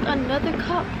 I found another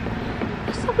cup.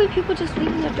 What's up with people just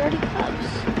leaving their dirty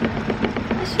cups?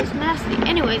 That's just nasty.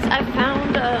 Anyways, I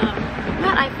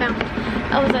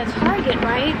was at Target,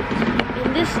 right?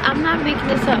 And this, I'm not making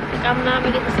this up.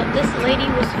 This lady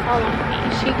was following me.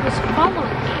 She was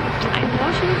following me. I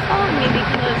know she was following me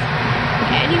because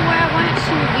anywhere I went,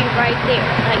 she would be right there.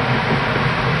 Like,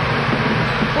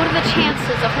 what are the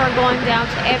chances of her going down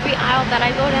to every aisle that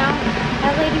I go down?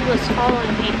 That lady was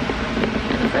following me.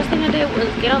 And the first thing I did was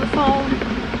get on the phone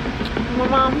with my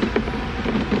mom.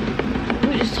 We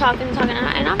were just talking,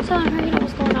 and I'm telling her, you know,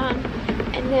 what's going on.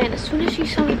 And then as soon as she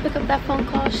saw me pick up that phone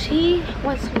call, she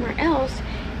went somewhere else.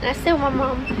 And I stayed with my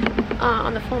mom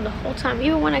on the phone the whole time,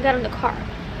 even when I got in the car.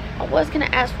 I was gonna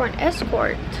ask for an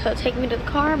escort to take me to the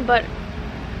car, but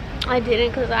I didn't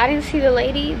because I didn't see the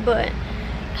lady, but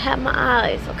I had my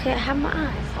eyes, okay? I had my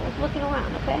eyes. I was looking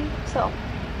around, okay? So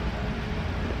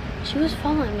she was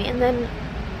following me, and then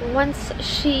once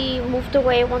she moved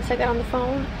away, once I got on the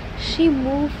phone, she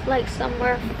moved like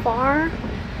somewhere far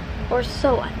or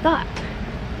so, I thought.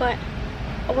 But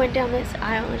I went down this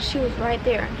aisle and she was right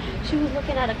there. She was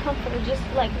looking at a comforter, just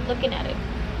like looking at it,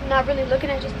 not really looking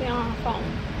at it, just being on her phone.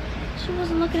 She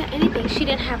wasn't looking at anything. She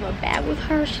didn't have a bag with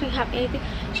her. She didn't have anything.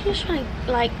 She was trying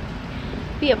to like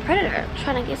be a predator,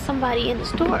 trying to get somebody in the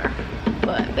store.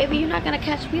 But baby, you're not gonna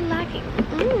catch me lacking.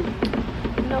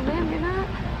 No ma'am, you're not.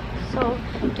 So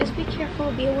just be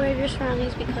careful, be aware of your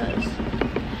surroundings, because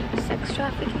sex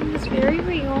trafficking is very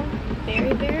real,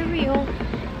 very, very real,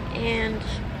 and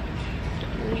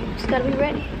you just gotta be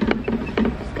ready.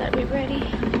 Just gotta be ready.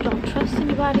 Don't trust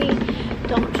anybody.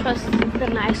 Don't trust the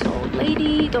nice old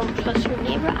lady. Don't trust your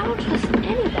neighbor. I don't trust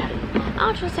anybody. I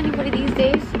don't trust anybody these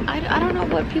days. I don't know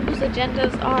what people's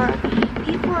agendas are.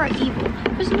 People are evil.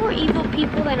 There's more evil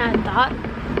people than I thought,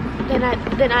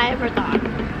 than I ever thought.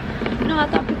 You know, I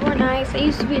thought people were nice. I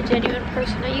used to be a genuine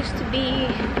person. I used to be,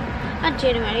 not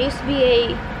genuine, I used to be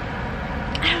a,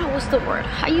 I don't know what's the word.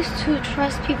 I used to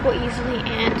trust people easily,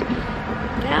 and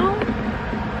now,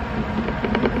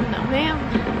 no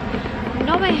ma'am.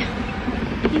 No ma'am.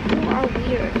 People are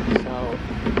weird, so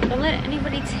don't let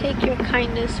anybody take your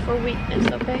kindness for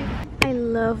weakness, okay? I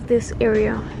love this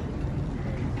area,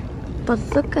 but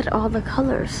look at all the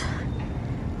colors.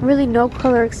 Really no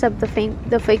color except the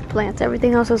fake plants.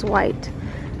 Everything else is white.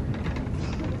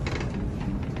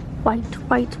 White,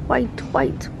 white, white,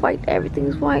 white, white.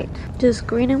 Everything's white. Just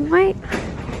green and white.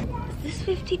 Is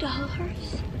this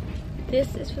 $50?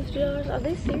 This is $50? Are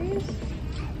they serious?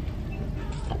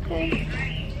 Okay.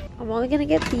 I'm only gonna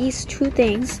get these two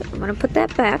things. I'm gonna put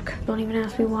that back. Don't even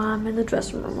ask me why I'm in the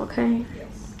dressing room, okay?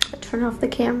 I turned off the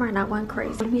camera and I went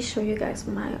crazy. Let me show you guys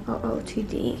my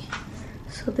OOTD.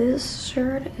 So this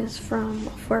shirt is from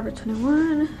Forever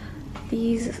 21.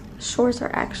 These shorts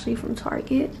are actually from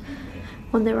Target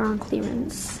when they were on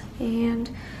clearance. And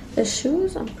the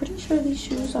shoes, I'm pretty sure these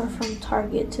shoes are from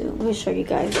Target too. Let me show you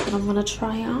guys what I'm gonna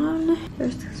try on.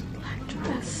 There's this black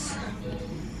dress.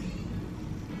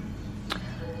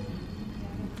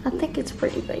 I think it's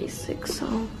pretty basic,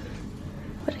 so,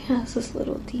 but it has this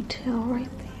little detail right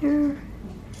there.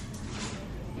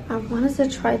 I wanted to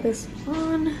try this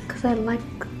on because I like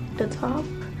the top,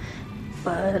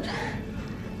 but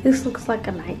this looks like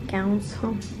a nightgown,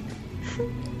 so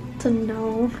it's a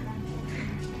no.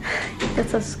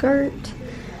 It's a skirt.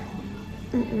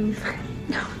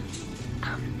 No.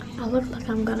 I look like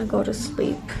I'm gonna go to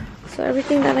sleep. So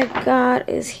everything that I got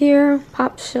is here,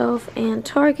 Popshelf and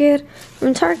Target.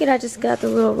 From Target, I just got the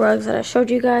little rugs that I showed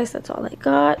you guys. That's all I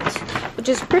got, which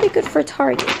is pretty good for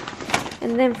Target.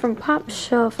 And then from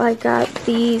Popshelf, I got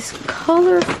these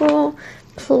colorful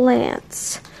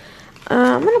plants.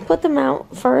 I'm gonna put them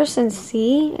out first and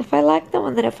see if I like them.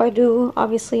 And then if I do,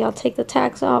 obviously I'll take the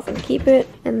tags off and keep it.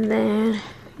 And then,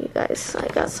 you guys, I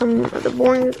got some of the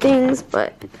boring things,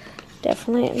 but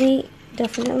definitely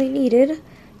needed.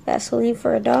 Vaseline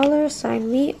for $1,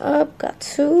 sign me up. Got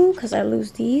two because I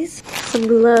lose these. Some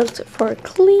gloves for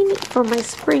cleaning, for my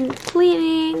spring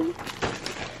cleaning.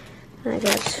 I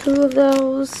got two of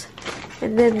those.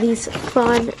 And then these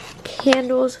fun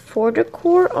candles for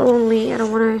decor only. I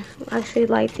don't want to actually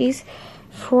light these.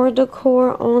 For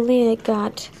decor only, I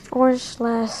got orange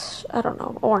slash, I don't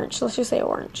know, orange. Let's just say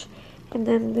orange. And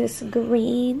then this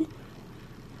green,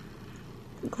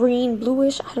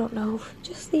 bluish, I don't know,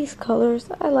 just these colors.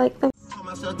 I like them. I told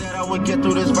myself that I would get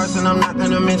through this verse, and I'm not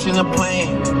gonna mention the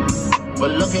plane,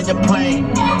 but look at the plane.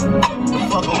 The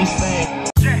fuck are we saying?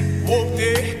 Whooped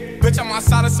it, bitch, I'm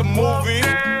outside of some movie.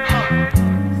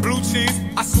 Blue cheese,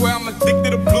 I swear I'm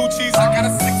addicted to blue cheese. I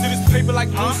gotta stick to this paper like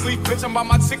blue sleep. Bitch, I'm by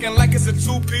my chicken like it's a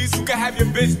two-piece. You can have your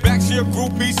bitch back, she a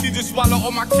groupie. She just swallow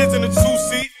all my kids in a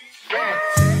two-seat.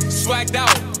 Swagged out,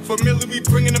 familiar, we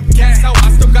bringing them gas out. I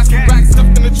still got some racks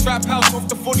stuffed in the trap house. Off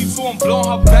the 42, I'm blowing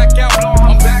her back out.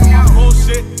 I'm back on my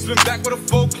bullshit, spin back with a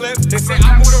full clip. They say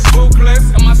I'm with a full clip,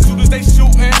 and my shooters they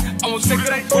shooting. I won't take it,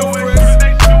 they do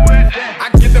I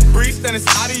get the breeze, then it's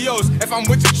adios. If I'm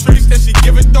with your trees, then she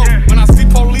give it though. When I see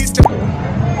police,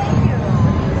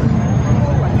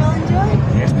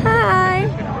 Hi.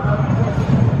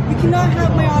 You cannot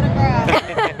have my autograph.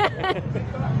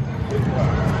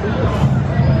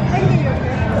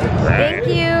 Thank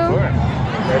you. Okay.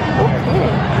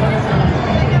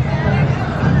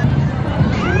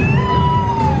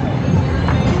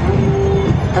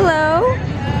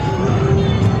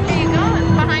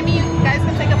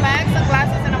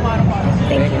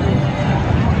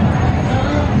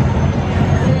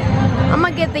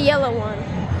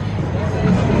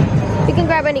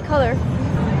 grab any color.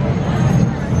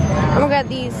 I'm gonna grab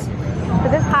these.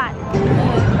 Cause it's hot.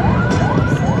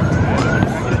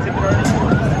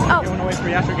 Oh. You wanna wait for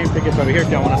your Astro game tickets over here if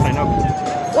y'all wanna sign up?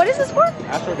 What is this for?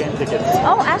 Astro game tickets.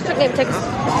 Oh, Astro game tickets.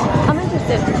 I'm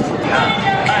interested.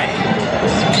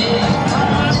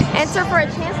 Enter for a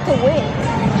chance to win.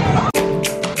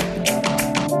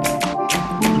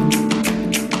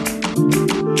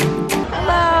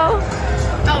 Hello.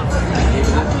 Oh,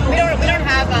 we don't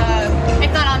have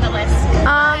it's not on the list.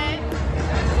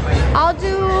 I'll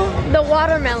do the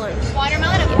watermelon.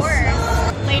 Watermelon, of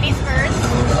course. Ladies first.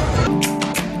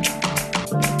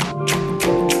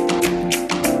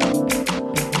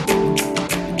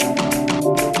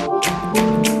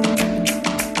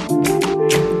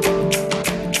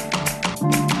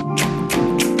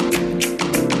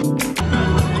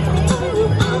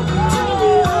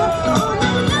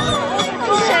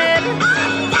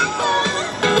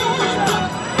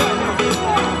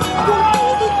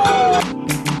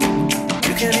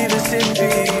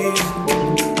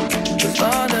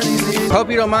 Hope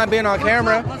you don't mind being on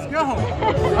camera. Let's go.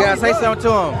 You gotta say something to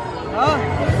him.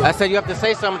 Huh? I said you have to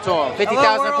say something to him.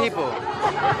 50,000 people.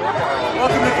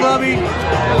 Welcome to Clubby.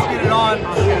 Let's get it on.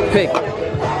 Pick.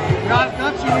 Not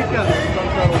Chinika.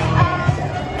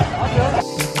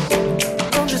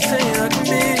 I'm just saying I can be,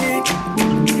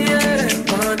 yeah,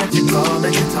 one that you call,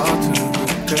 that you talk to,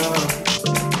 girl.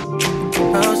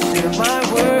 I'll share my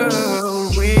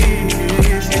world with you.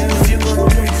 If you gonna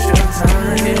waste your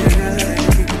time,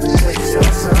 waste your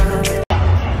time.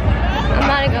 I'm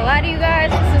not gonna lie to you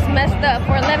guys, this is messed up.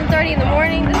 For 11:30 in the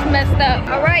morning, this is messed up.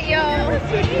 Alright, y'all. We're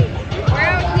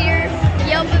out here.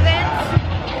 Yelp event.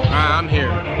 I'm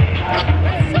here.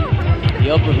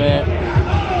 Yelp event.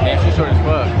 Man, she's short as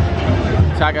fuck.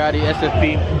 Tagati,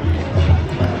 SFP.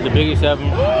 The biggest of them.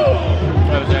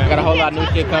 Got a whole lot of new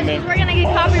shit coming. We're gonna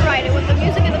get copyrighted with the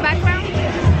music in the background.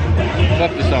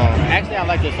 Fuck this song. Actually, I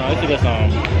like this song. It's a good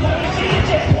song.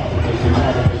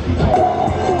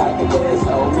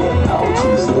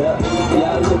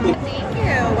 Thank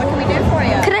you. What can we do for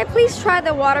you? Could I please try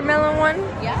the watermelon one?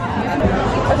 Yeah.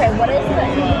 Okay, what is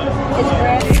this? It's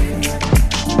red.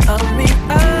 I mean,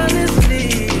 honestly,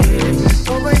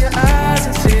 open your eyes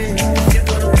and see. You're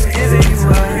gonna give it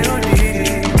what you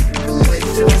need.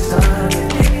 Waste your time.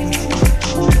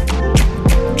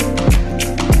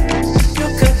 You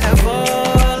could have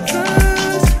all the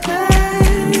space.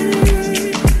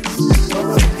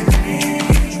 All you need.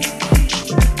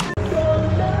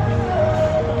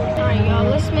 Alright, y'all,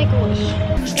 let's make a wish.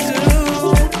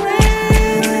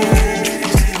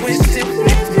 Waste it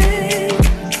with me.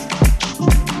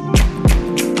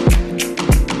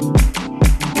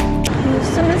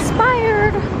 Some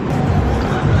inspired.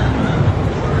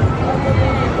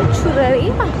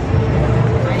 Chulería.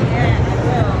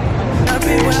 I'll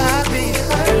be where I be.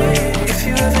 If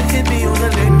you ever hit me on a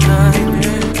late night,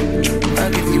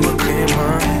 I'll give you a clear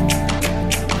mind.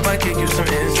 Might give you some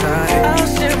insight. I'll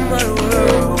share my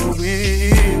world with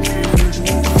you.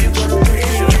 You're gonna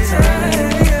waste your time.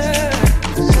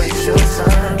 Waste your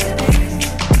time.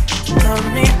 I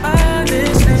mean,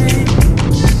 honestly.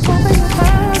 Open your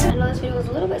eyes. I know this video was a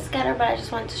little bit scattered, but I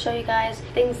just wanted to show you guys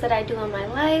things that I do in my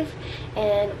life,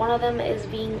 and one of them is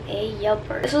being a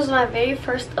Yelper. This was my very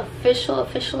first official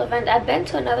event. I've been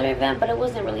to another event, but it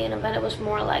wasn't really an event. It was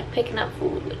more like picking up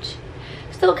food, which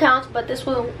still counts, but this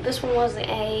one was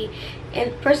a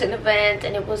in-person event,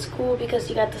 and it was cool because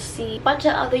you got to see a bunch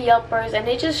of other Yelpers, and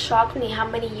it just shocked me how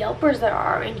many Yelpers there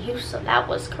are in Houston. That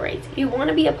was crazy. If you want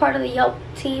to be a part of the Yelp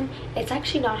team, it's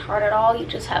actually not hard at all. You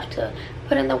just have to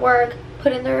put in the work,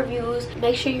 put in the reviews,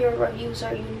 make sure your reviews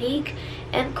are unique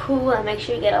and cool, and make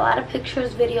sure you get a lot of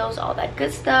pictures, videos, all that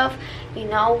good stuff. You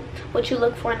know what you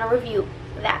look for in a review.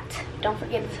 That. Don't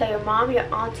forget to tell your mom, your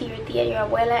auntie, your tia, your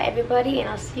abuela, everybody, and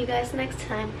I'll see you guys next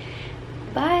time.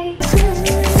 Bye.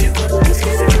 You're gonna waste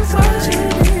your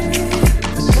time.